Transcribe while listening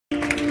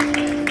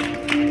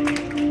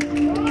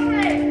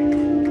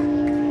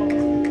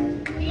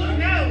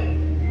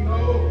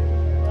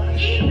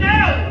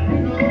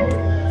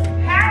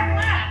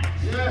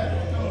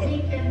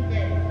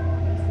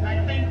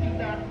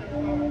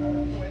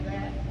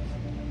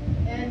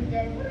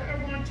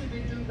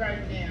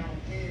right now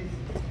is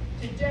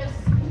to just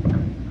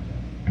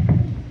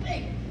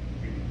think.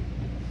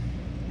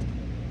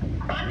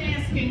 I'm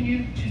asking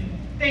you to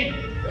think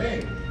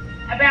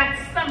about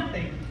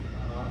something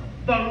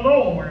the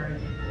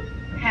Lord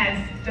has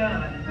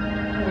done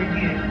for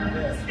you.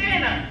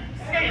 Stand up,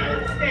 stand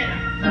up, stand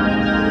up.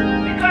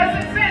 Because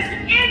it says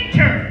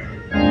enter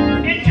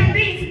into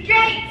these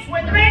gates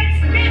with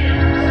thanksgiving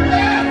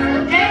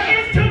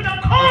and into the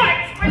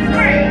courts with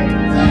praise.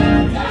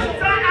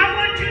 So I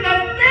want you to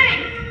think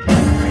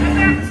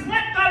about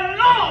what the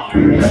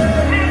Lord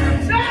has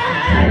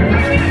done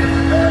for you.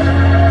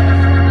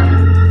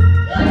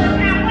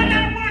 Now what I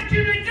want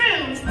you to do,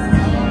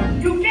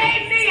 you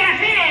gave me a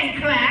hand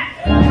clap.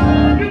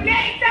 You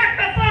gave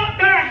Dr.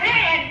 Faulkner a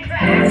hand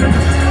clap.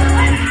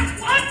 What I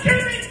want you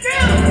to do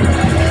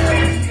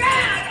is give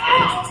God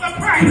all the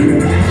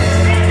praise.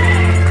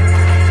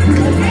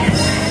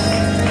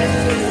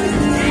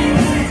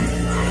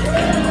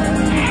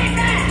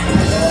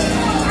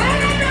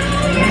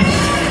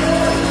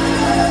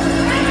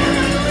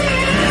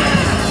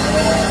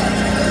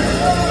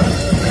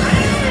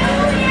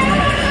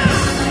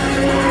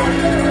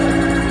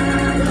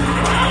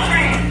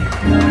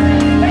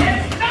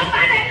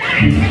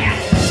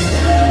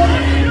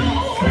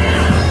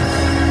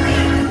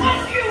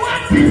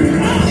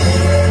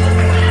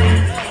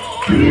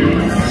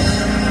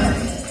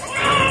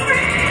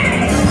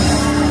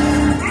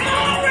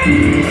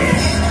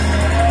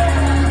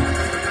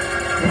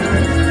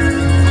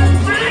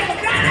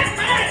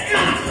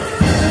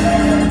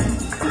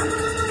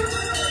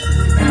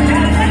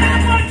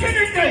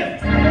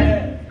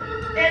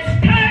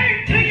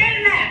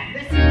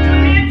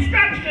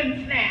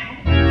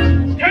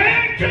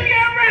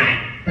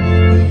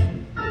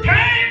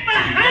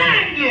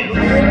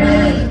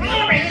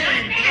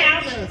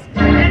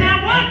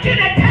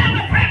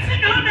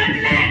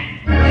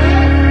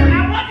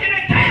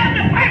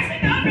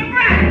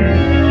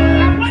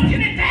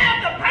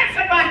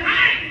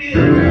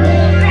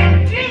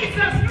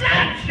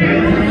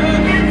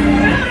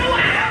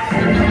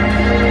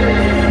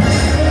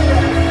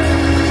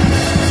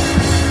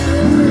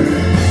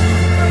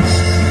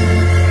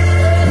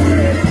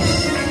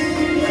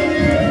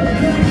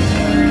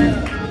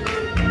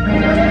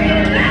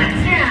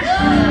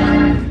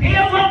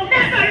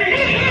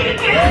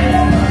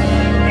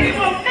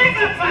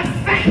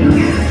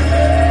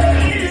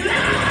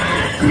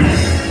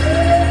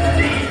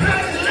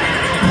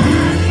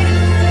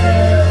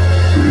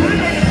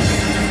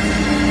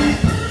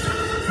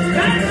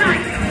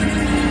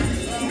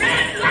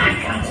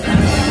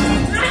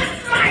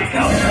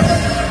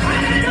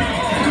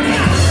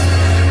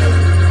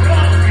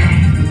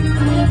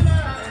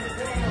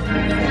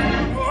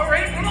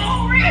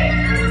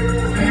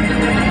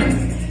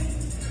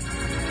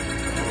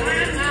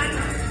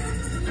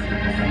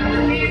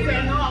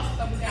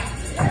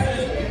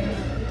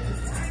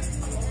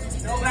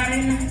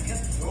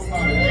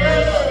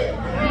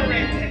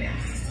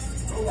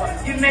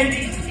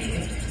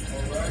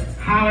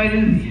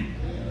 Hallelujah.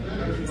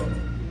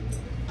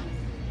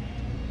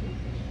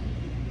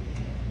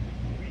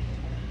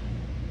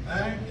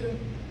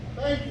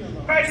 Thank you,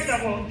 Lord. First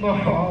of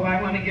all,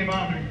 I want to give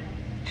honor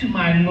to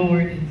my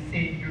Lord and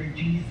Savior,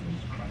 Jesus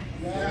Christ,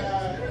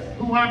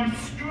 who I'm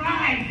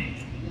striving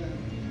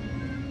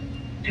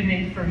to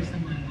make first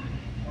in my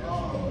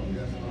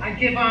life. I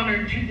give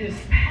honor to this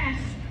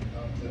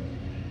pastor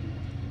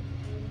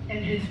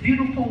and his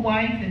beautiful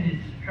wife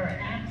and her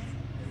absence.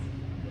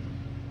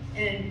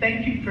 And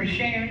thank you for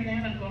sharing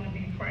that. I'm going to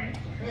be praying.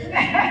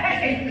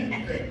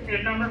 The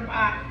number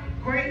 5,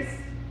 Grace.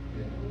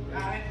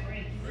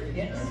 Grace.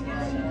 Yes.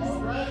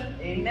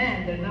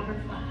 Amen. The number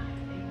 5.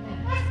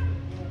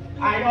 Amen.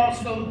 I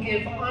also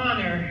give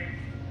honor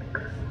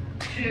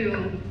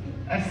to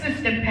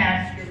Assistant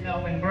Pastor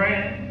Melvin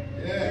Brown.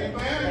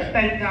 I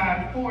thank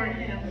God for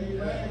him.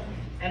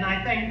 And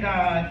I thank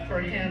God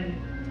for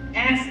him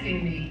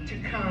asking me to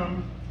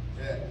come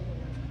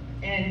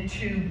and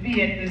to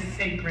be at this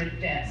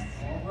sacred desk.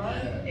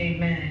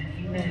 Amen.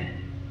 Amen.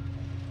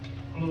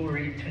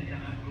 Glory to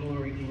God.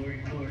 Glory,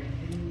 glory, glory.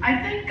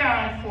 I thank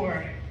God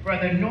for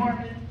Brother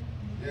Norman,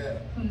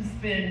 who's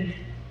been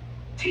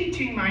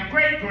teaching my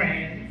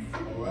great-grands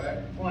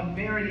on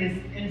various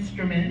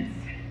instruments.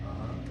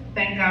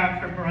 Thank God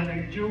for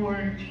Brother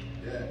George.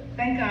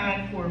 Thank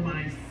God for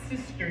my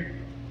sister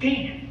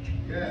Gant.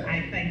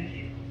 I thank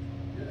you.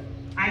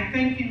 I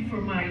thank you for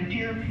my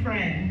dear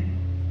friend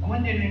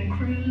Gwendolyn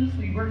Cruz.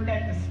 We worked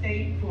at the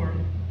state for,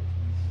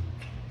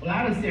 well,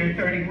 I was there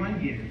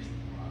 31 years.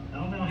 I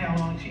don't know how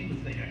long she was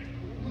there,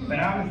 but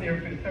I was there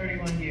for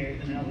 31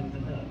 years, and that was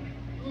enough.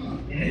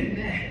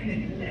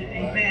 Amen.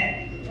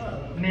 Amen.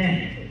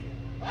 Amen.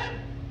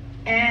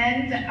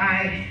 And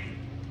I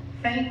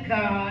thank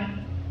God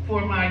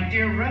for my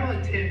dear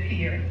relative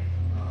here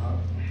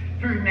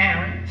through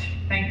marriage.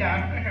 Thank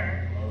God for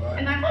her.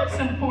 And I most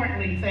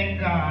importantly thank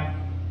God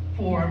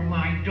for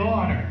my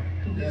daughter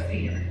who is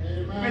here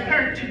with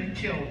her 2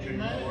 children,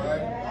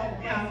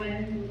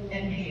 Helen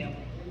and Haley.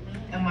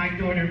 And my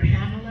daughter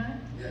Pamela,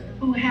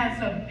 who has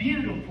a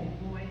beautiful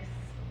boy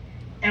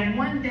And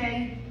one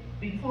day,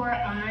 before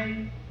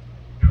I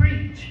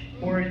preach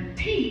or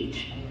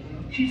teach,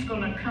 she's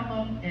going to come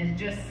up and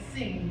just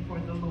sing for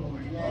the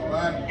Lord.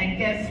 And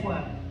guess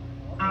what?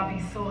 I'll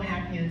be so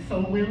happy, and so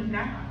will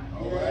God.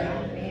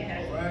 I'll be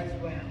happy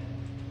as well.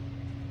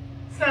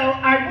 So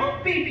I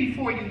won't be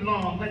before you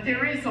long, but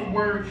there is a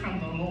word from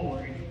the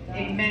Lord.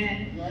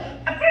 Amen.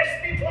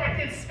 First, before I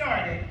get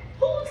started,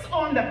 who's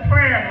on the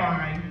prayer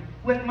line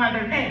with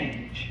Mother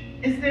Page?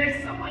 Is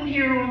there someone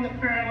here on the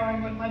prayer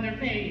line with Mother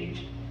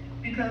Page?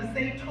 Because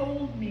they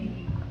told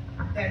me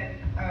that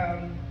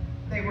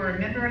they were a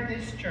member of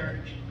this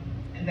church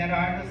and that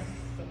I was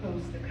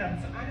supposed to come.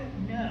 So I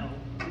don't know.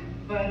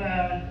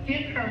 But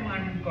give her my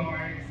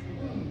regards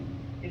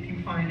if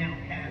you find out,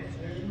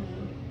 Pastor.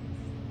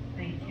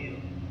 Thank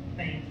you.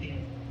 Thank you.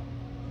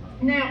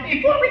 Now,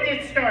 before we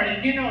get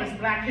started, you know it's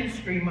Black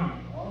History Month.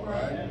 All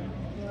right.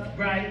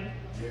 Right?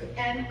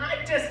 And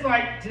I'd just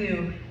like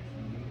to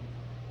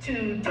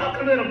talk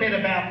a little bit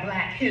about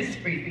Black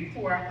history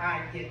before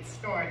I get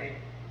started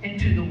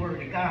into the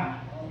Word of God.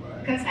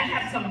 Because I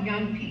have some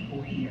young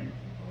people here.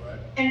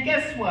 And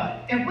guess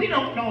what? If we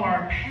don't know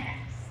our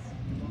past,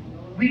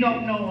 we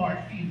don't know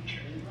our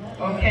future.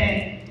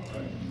 Okay?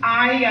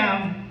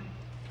 I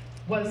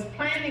was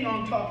planning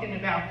on talking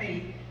about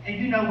faith. And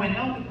you know, when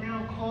Elder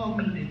Brown called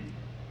me to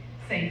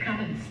say, come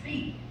and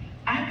speak,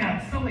 I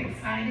got so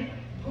excited,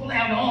 pulled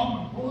out all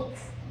my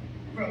books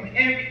from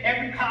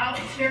every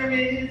college there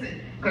is,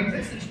 because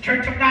this is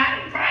Church of God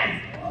in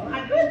Christ. Oh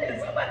my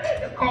goodness, somebody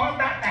just called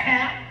Dr.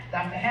 Hal.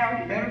 Dr.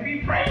 Hal, you better be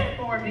praying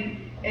for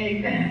me.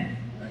 Amen.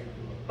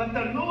 But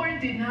the Lord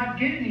did not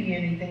give me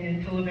anything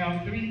until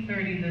about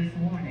 3:30 this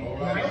morning.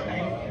 And I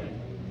thank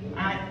Him.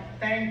 I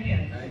thank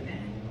Him for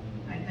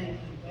that. I thank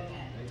Him for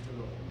that.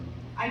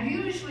 I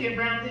usually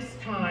around this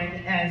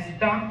time, as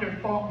Dr.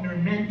 Faulkner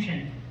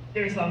mentioned,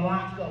 there's a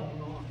lot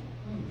going on.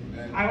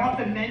 I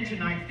often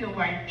mention I feel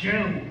like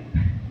Job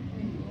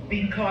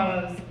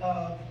because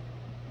of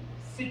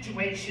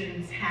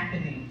situations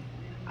happening.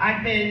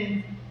 I've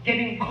been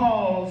getting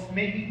calls,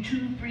 maybe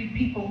 2-3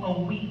 people a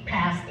week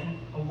passing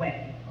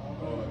away.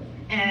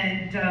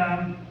 And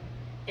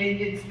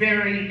it's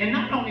very, and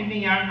not only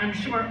me, I'm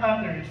sure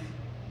others,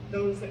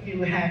 those of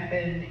you have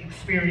been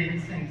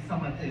experiencing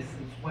some of this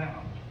as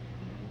well.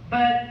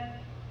 But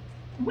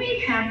we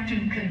have to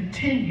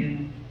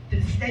continue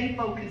to stay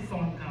focused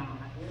on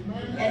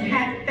God and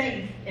have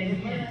faith in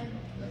Him.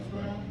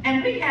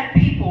 And we have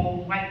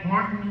people like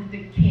Martin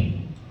Luther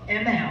King,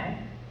 ML.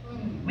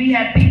 We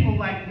have people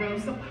like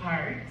Rosa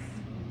Parks,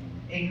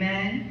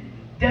 amen,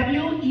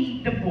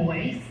 W.E. Du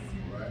Bois,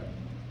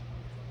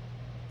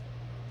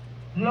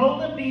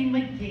 Lola B.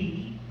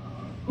 McGee,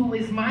 who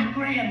is my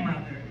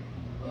grandmother,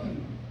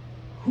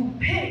 who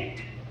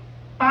picked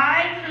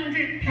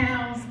 500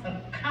 pounds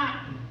of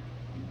cotton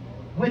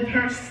with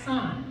her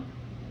son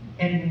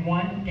in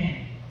one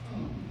day.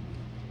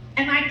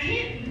 And I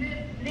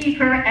can't leave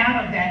her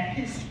out of that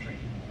history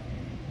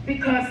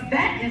because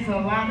that is a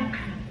lot of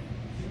cotton.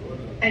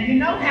 And you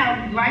know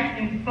how light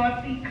and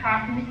fluffy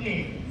cotton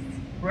is,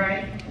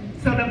 right?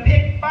 So to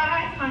pick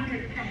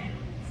 500 pounds.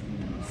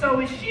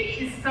 So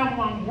she is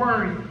someone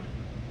worthy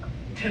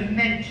to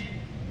mention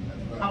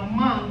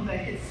among the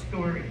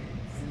historians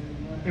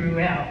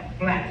throughout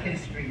Black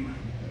History Month.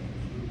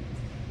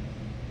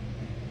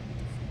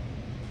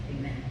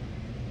 Amen.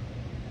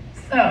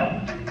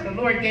 So, the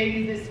Lord gave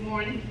me this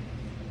morning,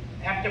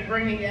 after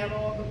bringing out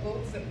all the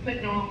books and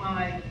putting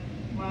on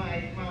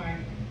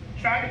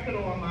try to put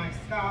on my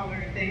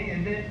scholar thing,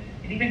 and then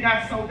it even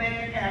got so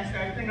bad, Pastor,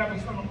 I think I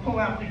was going to pull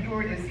out the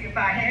door to see if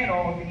I had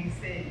all these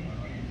things,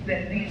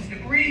 that these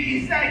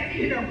degrees,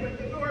 but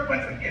the Lord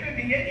wasn't giving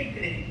me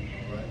anything.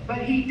 But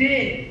He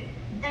did.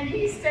 And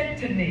He said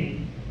to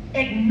me,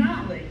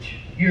 acknowledge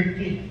your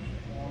gift.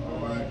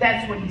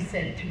 That's what He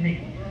said to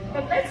me.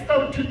 But let's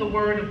go to the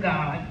Word of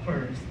God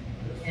first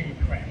and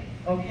pray,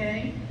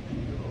 okay?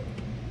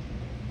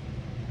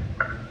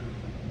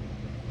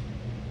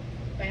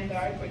 Thank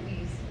God for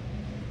these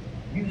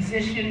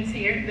musicians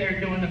here. They're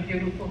doing a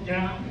beautiful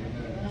job.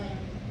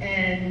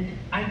 And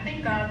I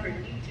thank God for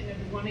each and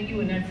every one of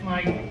you. And as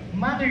my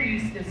mother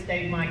used to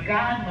say, my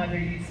godmother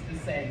used to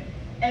say,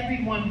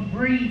 everyone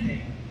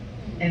breathing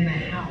in the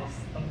house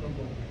of the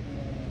Lord.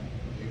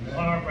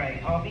 All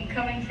right, I'll be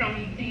coming from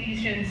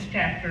Ephesians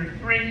chapter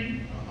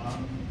 3.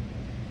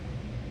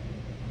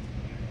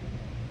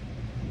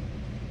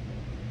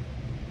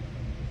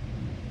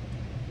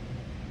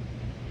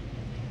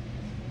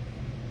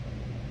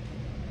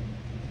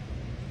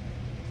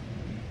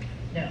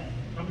 No,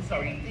 I'm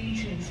sorry,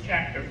 Ephesians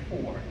chapter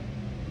 4.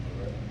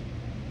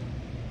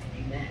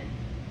 Amen.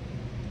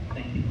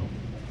 Thank you, Lord.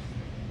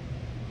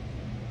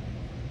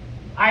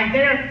 I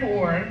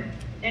therefore,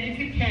 and if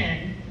you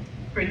can,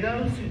 for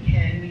those who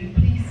can, will you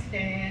please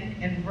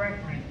stand in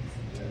reverence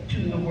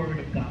to the Word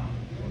of God.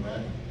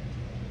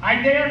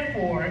 I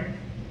therefore,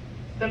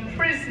 the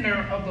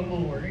prisoner of the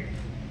Lord,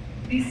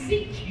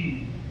 beseech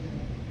you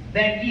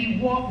that ye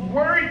walk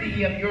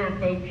worthy of your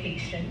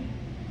vocation,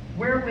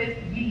 wherewith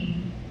ye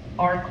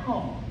are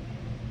called,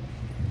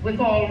 with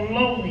all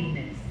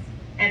lowliness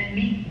and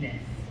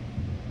meekness,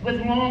 with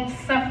long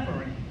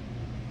suffering,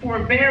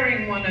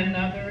 forbearing one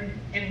another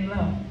in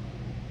love,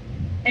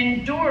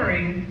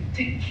 enduring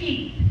to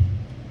keep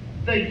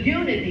the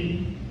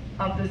unity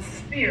of the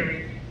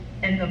Spirit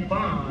and the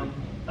bond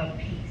of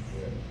peace.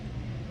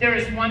 There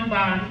is one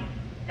body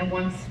and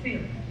one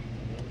Spirit,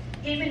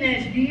 even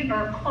as ye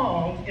are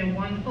called in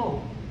one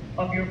hope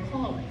of your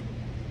calling,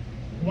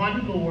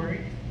 one Lord,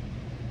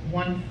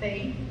 one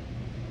faith,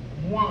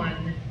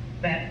 one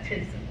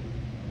baptism,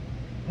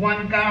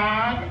 one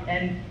God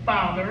and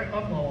Father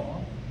of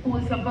all, who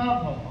is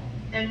above all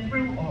and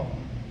through all,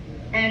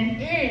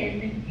 and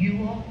in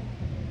you all.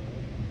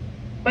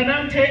 But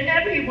unto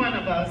every one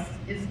of us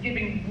is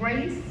given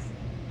grace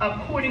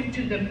according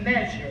to the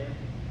measure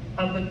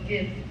of the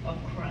gift of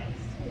Christ.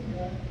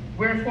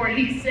 Wherefore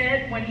he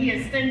said, when he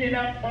ascended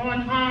up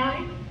on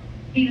high,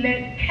 he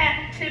led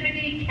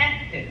captivity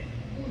captive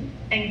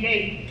and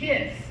gave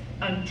gifts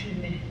unto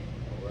men.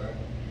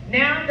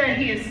 Now that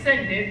he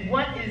ascended,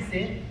 what is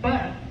it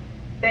but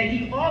that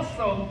he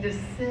also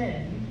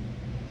descend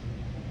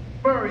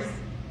first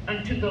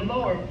unto the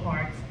lower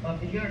parts of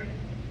the earth?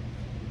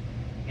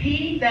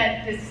 He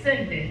that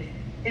descended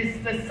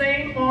is the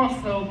same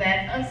also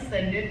that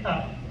ascended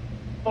up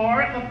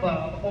far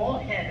above all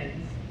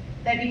heavens,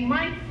 that he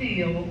might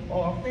fill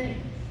all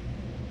things.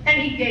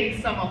 And he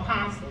gave some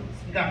apostles,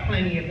 we got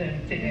plenty of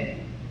them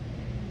today,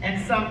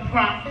 and some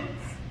prophets,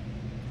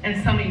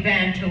 and some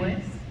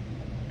evangelists,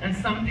 and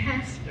some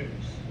pastors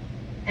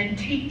and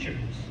teachers,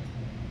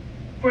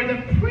 for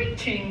the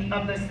preaching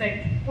of the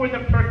saints, for the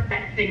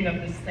perfecting of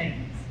the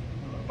saints,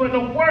 for the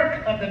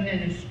work of the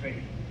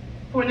ministry,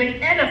 for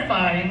the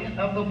edifying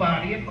of the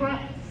body of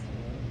Christ,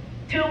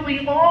 till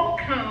we all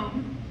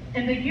come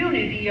in the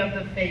unity of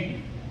the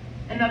faith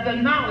and of the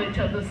knowledge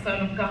of the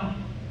Son of God,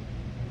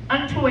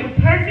 unto a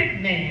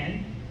perfect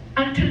man,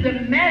 unto the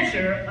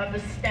measure of the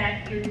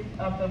stature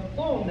of the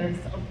fullness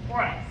of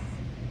Christ,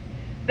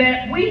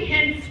 that we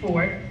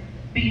henceforth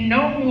be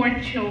no more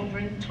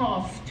children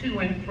tossed to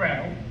and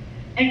fro,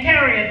 and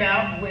carry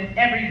about with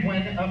every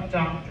wind of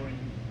doctrine,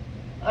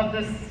 of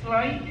the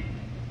sleight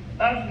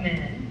of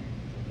men,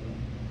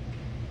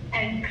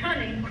 and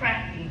cunning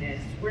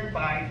craftiness,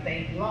 whereby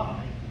they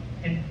lie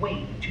and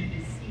wait to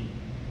deceive.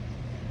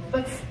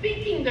 But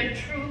speaking the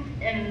truth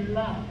in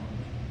love,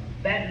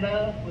 that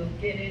love will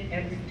get it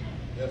every time,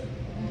 yes,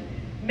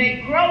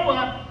 may grow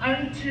up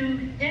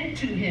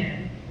into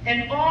him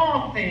in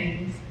all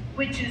things,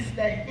 which is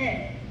the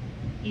head,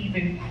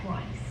 even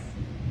Christ,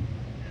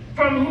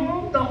 from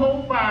whom the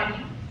whole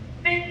body,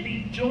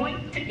 fitly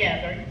joined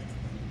together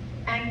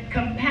and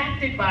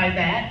compacted by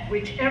that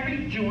which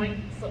every joint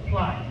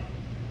supplieth,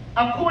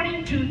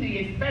 according to the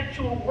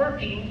effectual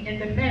working in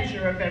the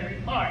measure of every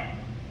part,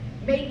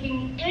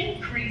 making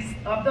increase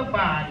of the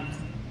body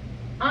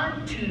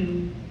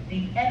unto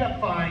the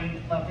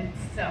edifying of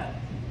itself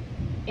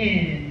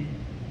in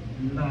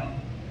love.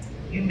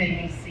 You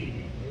may be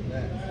seated.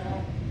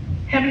 Amen.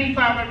 Heavenly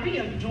Father, we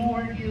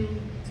adore you.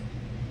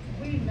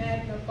 We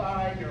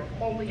magnify your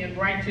holy and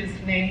righteous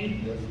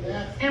name.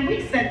 Yes. And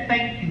we said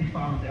thank you,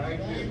 Father.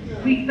 Thank you.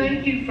 We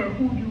thank you for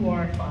who you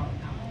are, Father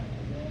God.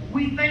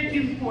 We thank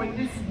you for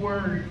this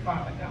word,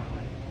 Father God.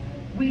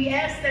 We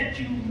ask that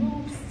you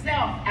move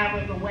self out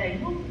of the way,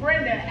 move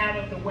Brenda out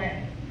of the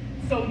way,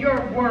 so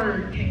your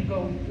word can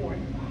go forth,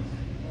 Father.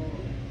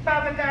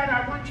 Father God,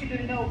 I want you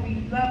to know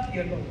we love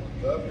you, Lord.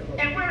 Love you, Lord.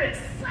 And we're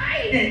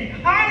excited,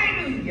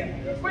 hallelujah.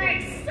 Yes, we're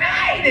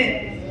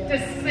excited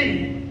to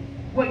see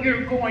what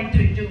you're going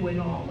to do in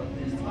all of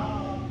this.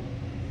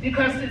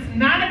 Because it's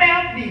not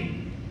about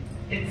me,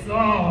 it's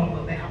all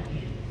about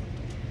you.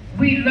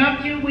 We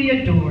love you, we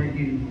adore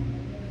you.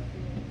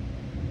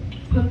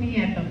 Put me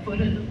at the foot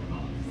of the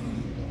cross.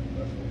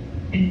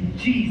 In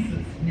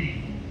Jesus'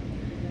 name,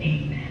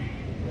 amen.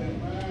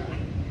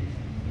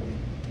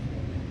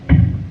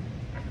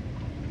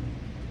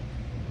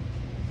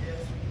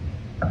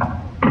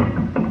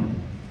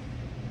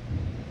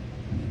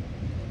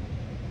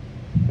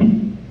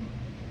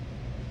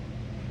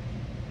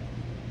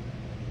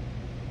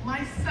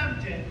 My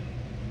subject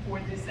for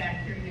this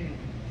afternoon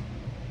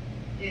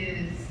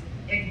is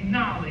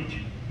acknowledge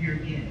your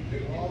gift.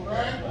 All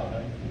right.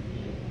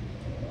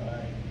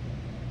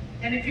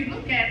 And if you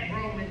look at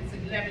Romans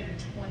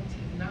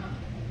 11:29,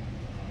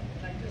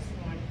 I just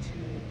want to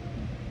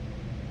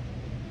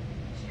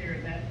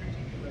share that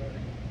particular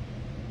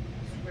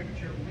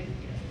scripture with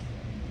you.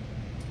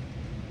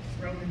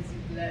 Romans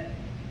 11,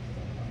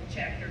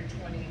 chapter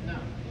 29.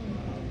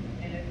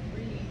 And it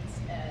reads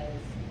as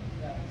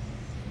thus.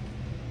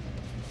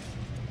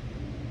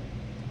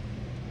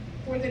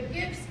 For the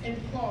gifts and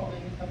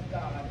calling of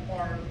God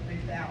are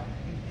without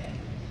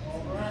repentance.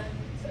 All right.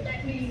 So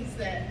that means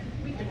that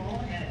we can all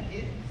have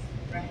gifts,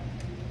 right?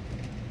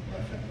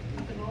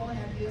 We can all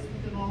have gifts,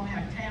 we can all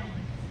have talents.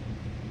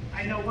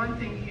 I know one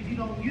thing, if you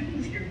don't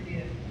use your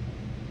gift,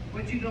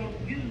 what you don't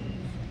use,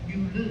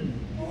 you lose.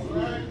 All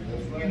right.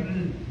 That's right. You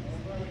lose.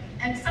 All right.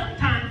 And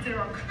sometimes there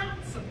are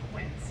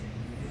consequences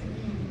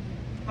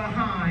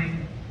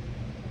behind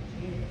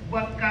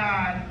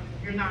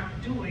you're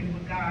not doing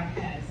what God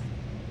has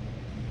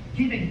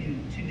given you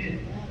to do.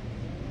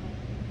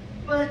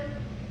 But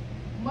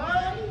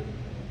my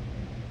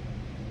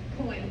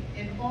point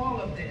in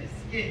all of this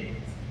is,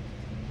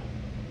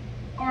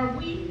 are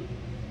we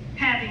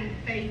having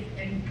faith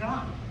in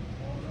God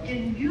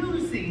in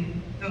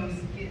using those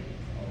gifts?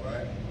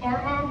 Or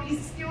are we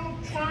still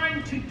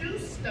trying to do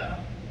stuff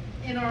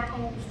in our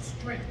own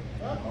strength?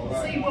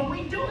 See, when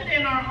we do it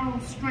in our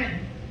own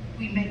strength,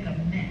 we make a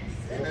mess.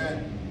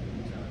 Amen.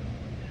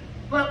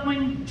 But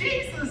when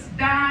Jesus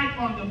died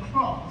on the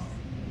cross,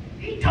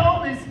 he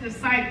told his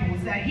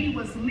disciples that he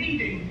was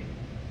leaving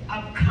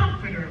a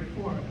comforter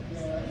for us,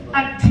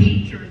 a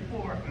teacher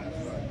for us.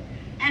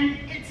 And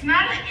it's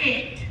not an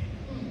it,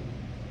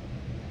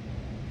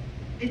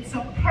 it's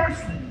a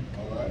person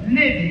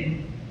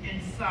living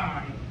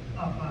inside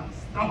of us,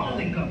 the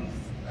Holy Ghost,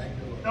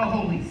 the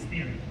Holy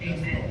Spirit.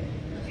 Amen.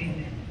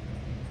 Amen.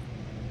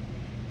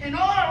 In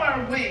all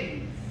our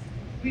ways,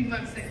 we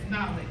must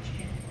acknowledge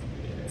him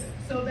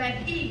so that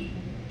he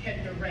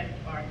can direct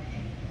our path.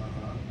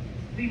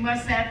 We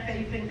must have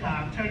faith in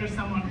God. Turn to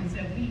someone and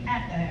say, we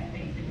have to have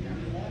faith in God.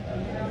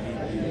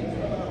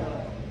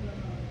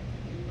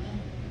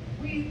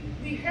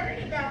 We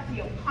heard about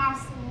the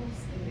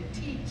apostles and the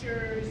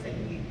teachers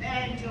and the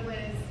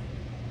evangelists,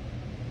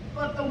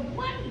 but the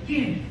one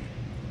gift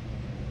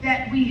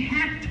that we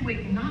have to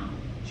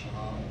acknowledge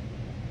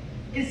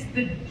is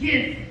the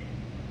gift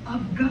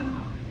of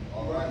God.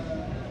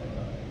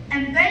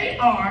 And they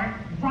are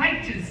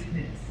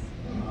righteousness,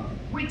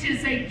 which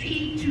is a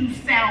key to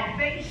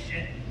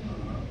salvation.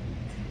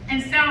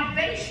 And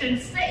salvation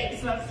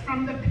saves us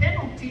from the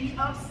penalty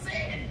of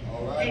sin.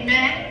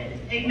 Amen?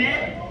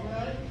 Amen?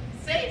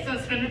 Saves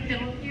us from the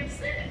penalty of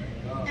sin.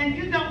 And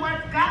you know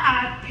what?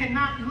 God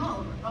cannot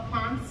look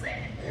upon sin.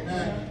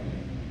 Amen.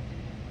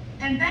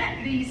 And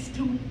that leads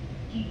to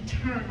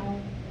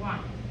eternal life,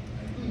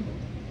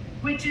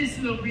 which is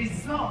the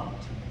result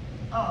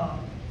of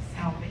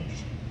salvation.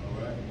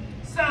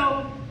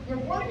 So we're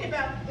worried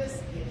about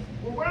this gift.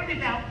 We're worried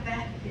about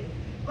that gift.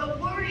 But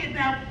worry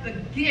about the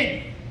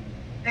gift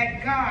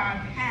that God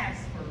has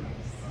for us.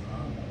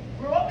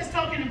 We're always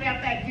talking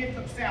about that gift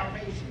of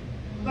salvation.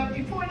 But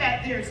before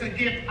that, there's a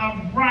gift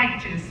of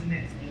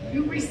righteousness.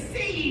 You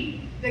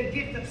receive the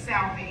gift of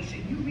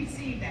salvation. You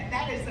receive that.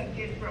 That is a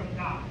gift from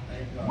God.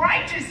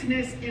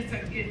 Righteousness is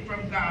a gift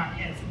from God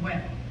as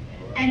well.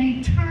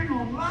 And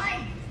eternal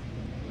life.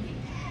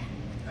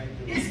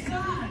 His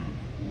Son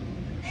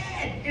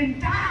bled and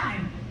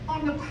died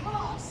on the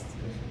cross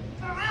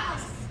for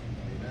us,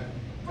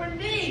 for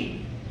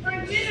me, for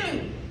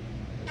you.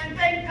 And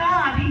thank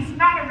God he's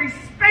not a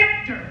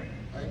respecter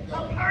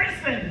of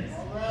persons.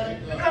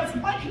 Because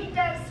what he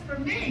does for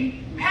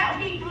me, how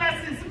he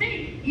blesses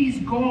me, he's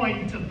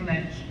going to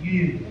bless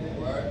you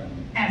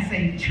as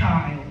a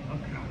child of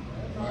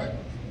God.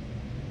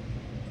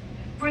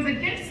 For the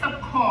gifts of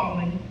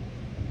calling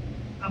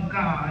of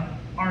God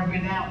are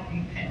without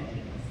repentance.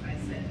 I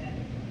said that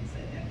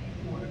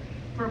before.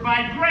 For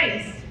by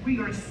grace we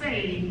are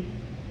saved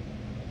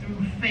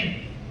through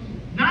faith.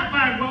 Not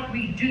by what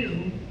we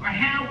do, or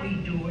how we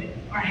do it,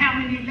 or how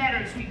many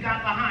letters we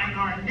got behind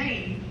our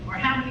name, or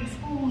how many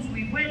schools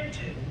we went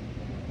to.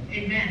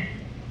 Amen.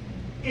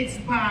 It's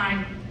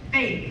by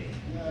faith.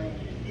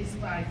 It's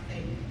by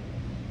faith.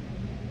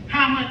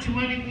 How much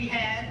money we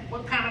have,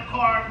 what kind of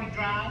car we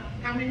drive,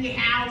 how many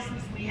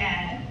houses we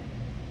have.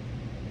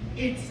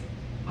 It's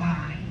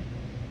by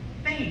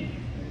faith.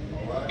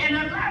 And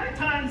a lot of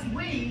times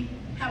we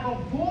have a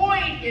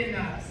void in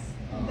us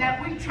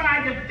that we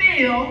try to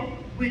fill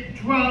with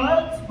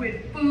drugs,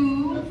 with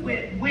food,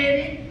 with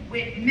women,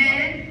 with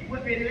men,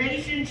 with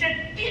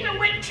relationships, even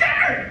with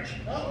church.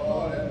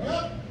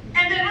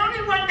 And the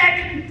only one that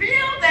can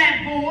fill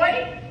that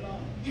void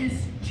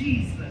is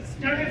Jesus.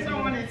 Turn to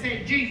someone and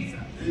say, Jesus.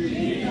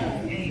 Jesus.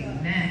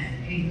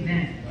 Amen.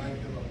 Amen.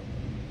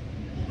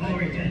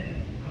 Glory to God.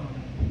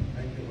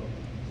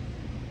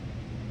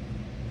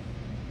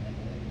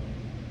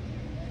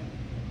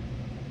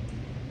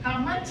 How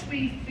much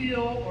we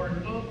feel or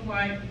look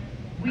like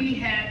we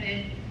have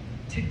it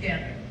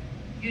together.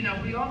 You know,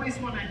 we always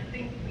want to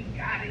think we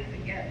got it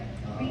together.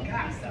 We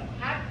got something.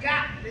 I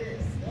got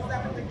this. Is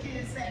that what the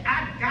kids say?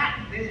 I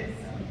got this.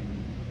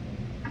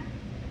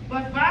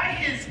 But by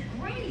his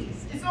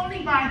grace, it's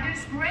only by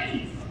his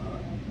grace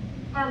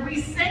are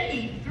we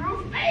saved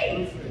through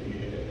faith.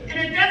 And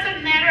it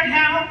doesn't matter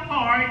how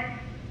hard,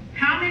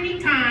 how many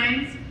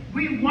times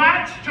we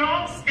watch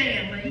Charles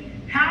Stanley,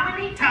 how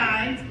many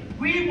times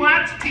we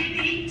watch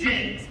T.D.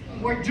 Jakes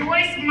or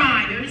Joyce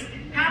Myers,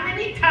 how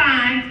many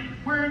times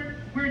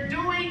we're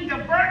doing the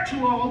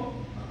virtual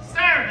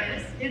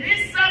service. It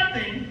is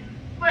something,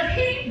 but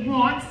he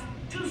wants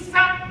to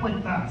sup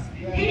with us.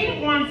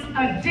 He wants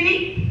a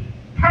deep,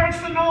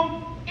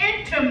 personal,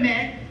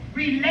 intimate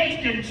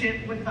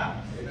relationship with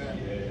us.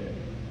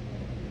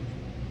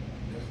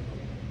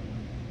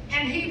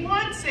 And he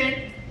wants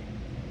it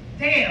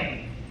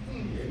daily.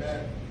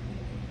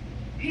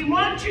 He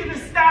wants you to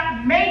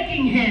stop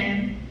making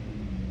him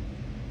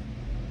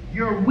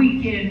your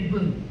weekend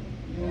boo.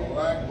 All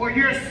right. Or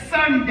your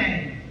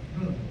Sunday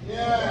boo.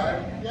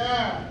 Yeah.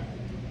 Yeah.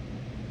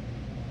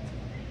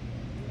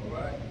 All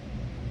right.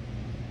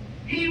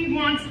 He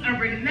wants a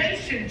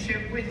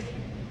relationship with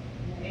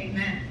you.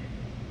 Amen.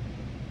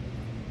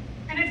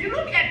 And if you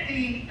look at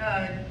the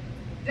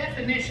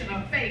definition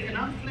of faith, and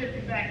I'm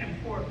flipping back and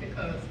forth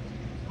because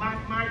my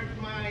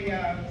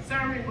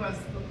sermon was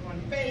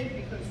on faith,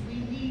 because we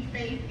need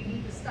faith. We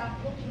need to stop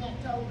looking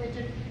at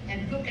television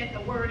and look at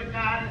the Word of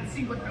God and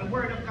see what the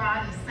Word of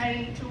God is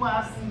saying to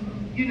us.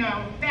 You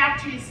know,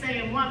 Fauci is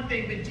saying one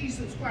thing, but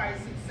Jesus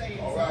Christ is saying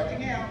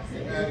something else.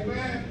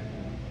 Amen.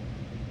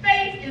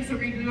 Faith is a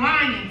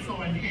reliance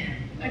on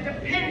Him, a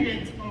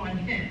dependence on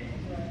Him.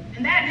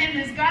 And that Him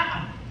is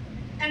God.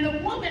 And the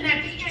woman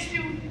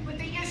with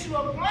the issue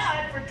of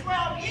blood for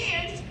 12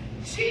 years,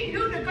 she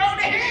knew to go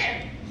to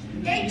Him.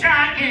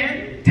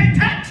 H-I-N, to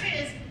touch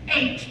His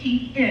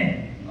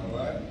H-E-N. All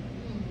right.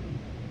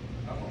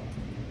 Come on.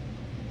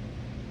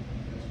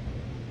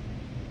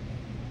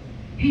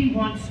 He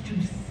wants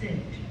to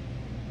sit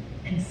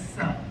and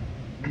sup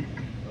with you.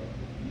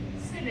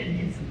 Sit in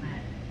His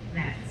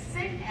lap.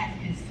 Sit at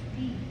His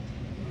feet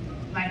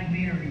like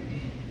Mary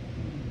did.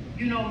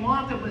 You know,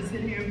 Martha was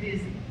in there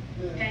busy.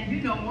 And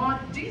you know,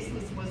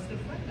 Jesus was the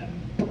friend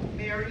of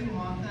Mary,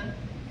 Martha,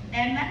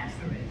 and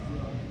Lazarus.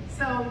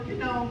 So, you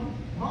know,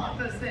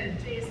 Martha said,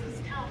 Jesus,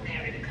 tell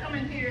Mary to come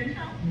in here and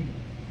help me.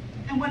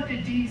 And what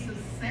did Jesus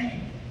say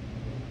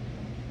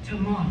to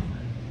Martha?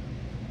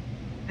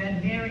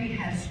 That Mary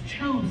has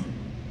chosen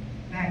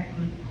that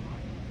good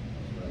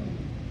part.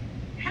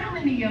 How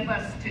many of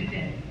us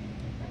today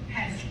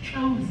has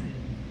chosen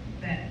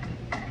that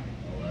good part?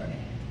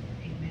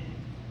 Amen.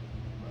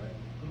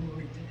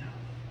 Glory to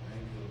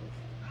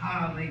God.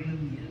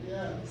 Hallelujah.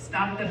 Yeah.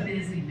 Stop the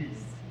busyness.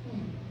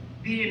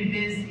 Being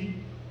busy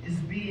is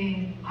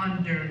being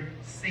under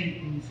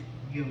Satan's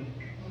yoke.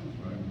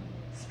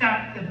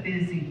 Stop the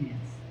busyness.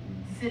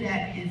 Sit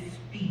at His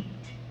feet.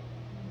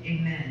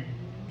 Amen.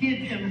 Give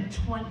Him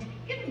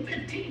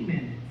 15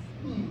 minutes.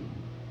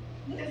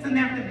 It doesn't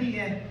have to be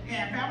a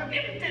half hour.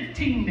 Give Him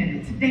 15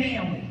 minutes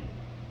daily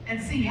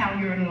and see how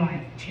your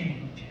life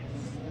changes.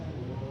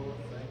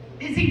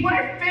 Is He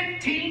worth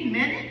 15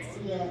 minutes?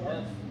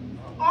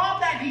 All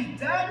that He's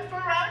done for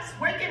us,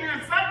 waking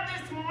us up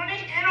this morning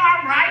in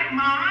our right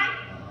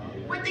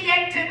mind, with the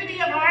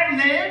activity of our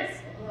limbs,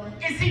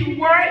 is He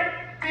worth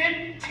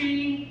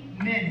 15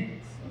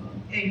 minutes?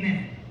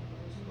 Amen.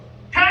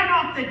 Turn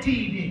off the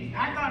TV.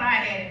 I thought I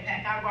had it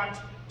back. I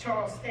watched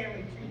Charles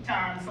Stanley 3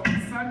 times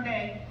on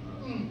Sunday.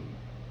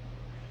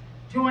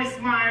 Joyce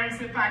Myers,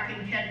 if I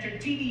can catch her.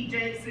 T.D.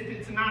 Jakes, if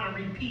it's not a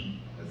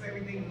repeat, because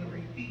everything is a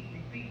repeat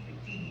with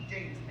T.D.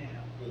 Jakes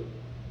now.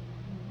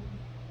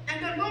 And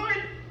the Lord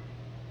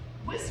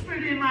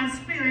whispered in my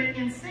spirit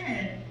and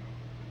said,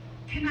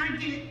 can I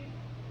get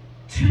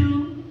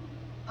 2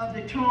 of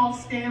the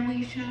Charles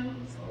Stanley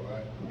shows? All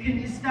right. Can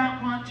you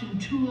stop watching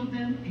 2 of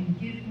them and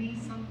give me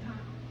some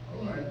time?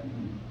 All right.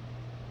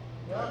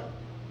 Yeah.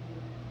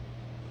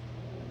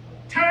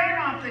 Turn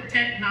off the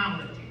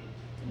technology.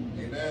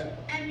 Amen.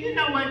 And you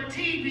know what?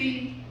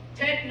 TV,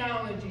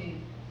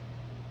 technology,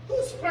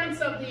 who's prince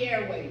of the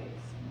airwaves?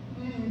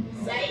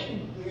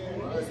 Satan.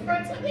 Who's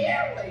prince of the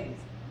airwaves?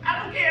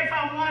 I don't care if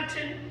I'm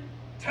watching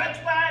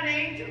Touched by an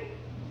Angel,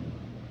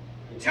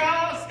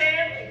 Charles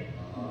Stanley.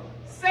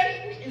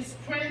 Satan is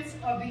prince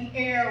of the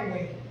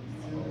airwaves.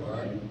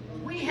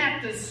 We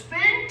have to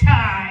spend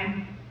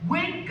time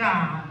with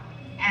God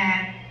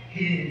at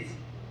His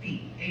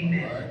feet.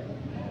 Amen.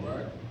 All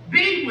right.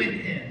 Be with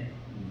Him,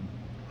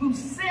 who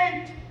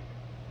sent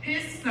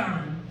His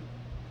Son,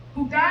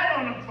 who died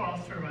on the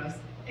cross for us,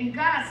 and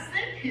God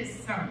sent His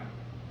Son,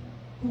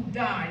 who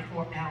died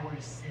for our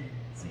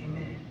sins.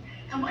 Amen.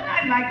 And what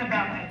I like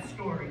about that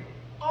story,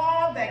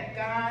 all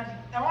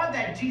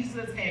that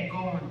Jesus had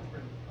gone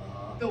through,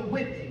 the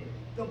whipping,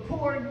 the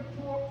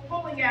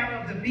pulling out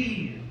of the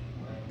beard,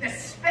 the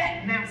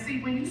spat. Now, see,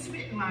 when you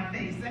spit in my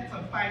face, that's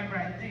a fight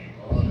right there.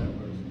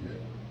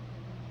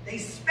 They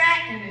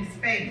spat in His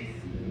face.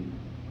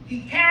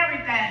 He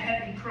carried that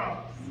heavy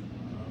cross.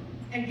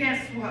 And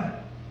guess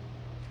what?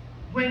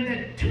 When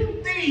the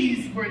 2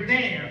 thieves were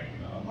there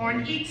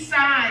on each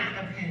side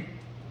of Him,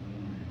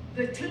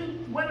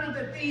 one of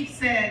the thieves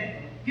said,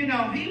 you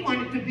know, he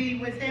wanted to be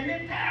with Him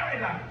in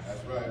paradise.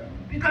 That's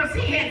right. Because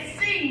he had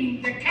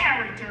seen the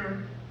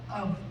character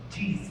of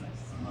Jesus.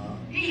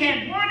 He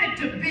had wanted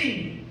to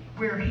be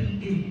where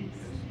He is.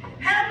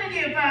 How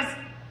many of us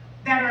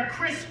that are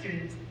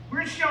Christians,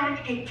 we're showing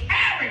a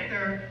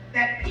character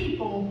that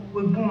people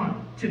would want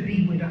to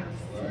be with us?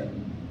 Right.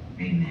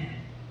 Amen.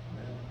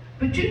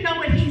 But you know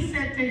what He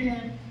said to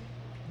him?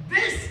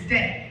 This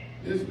day,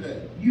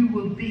 you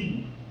will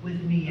be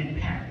with me in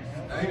paradise.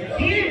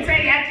 He didn't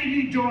say after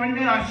you join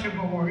the usher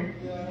board.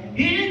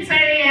 He didn't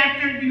say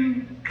after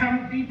you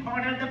come be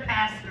part of the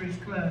pastor's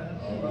club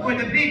or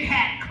the big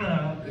hat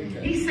club.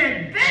 He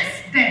said,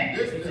 this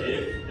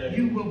day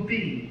you will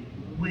be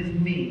with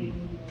me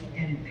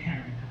in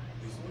paradise.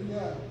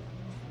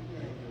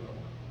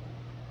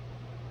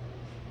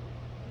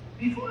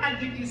 Before I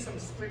give you some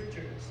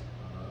scriptures,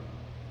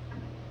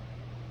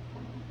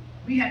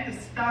 we have to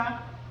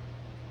stop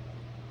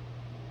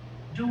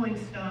doing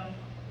stuff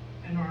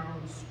in our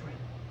own strength.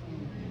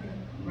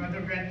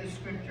 Brother read the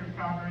scripture,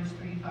 Proverbs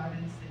 3, 5,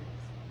 and 6.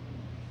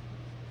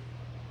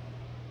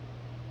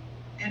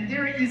 And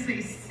there is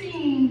a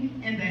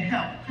scene in the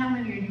Help. How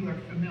many of you are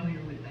familiar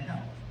with the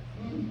Help?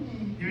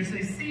 There's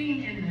a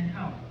scene in the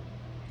Help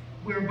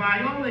where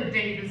Viola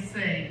Davis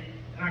said,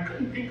 and I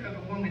couldn't think of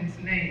the woman's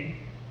name,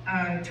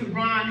 to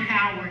Ron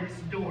Howard's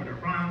daughter,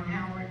 Ron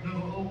Howard,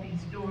 little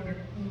Opie's daughter,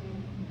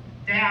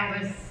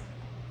 Dallas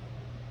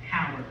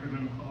Howard, we're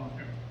going to call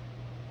her.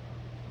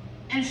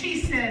 And she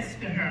says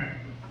to her,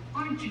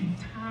 aren't you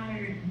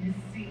tired,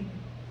 Missy?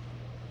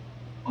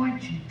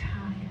 Aren't you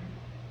tired?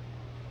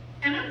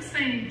 And I'm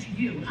saying to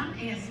you, I'm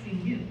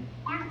asking you,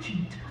 aren't you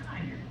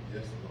tired?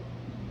 Yes,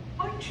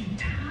 Aren't you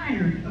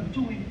tired of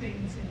doing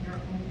things in your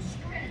own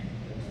strength?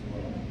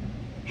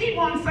 He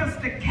wants us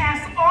to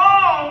cast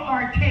all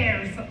our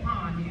cares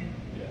upon him.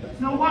 Yes.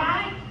 Know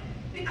why?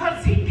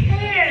 Because he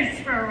cares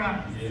for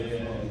us.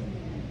 Yes.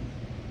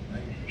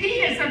 He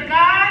is a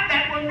God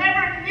that will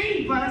never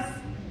leave us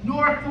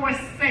nor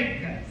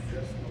forsake us.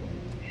 Yes,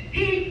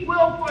 He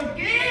will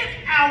forgive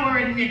our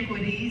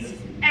iniquities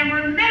and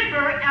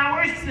remember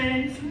our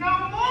sins no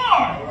more.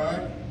 all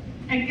right.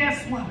 And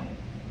guess what?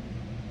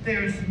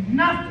 There's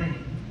nothing,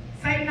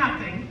 say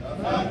nothing,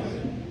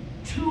 Nothing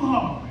too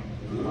hard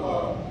too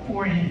hard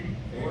for him.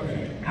 for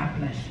him. God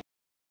bless you.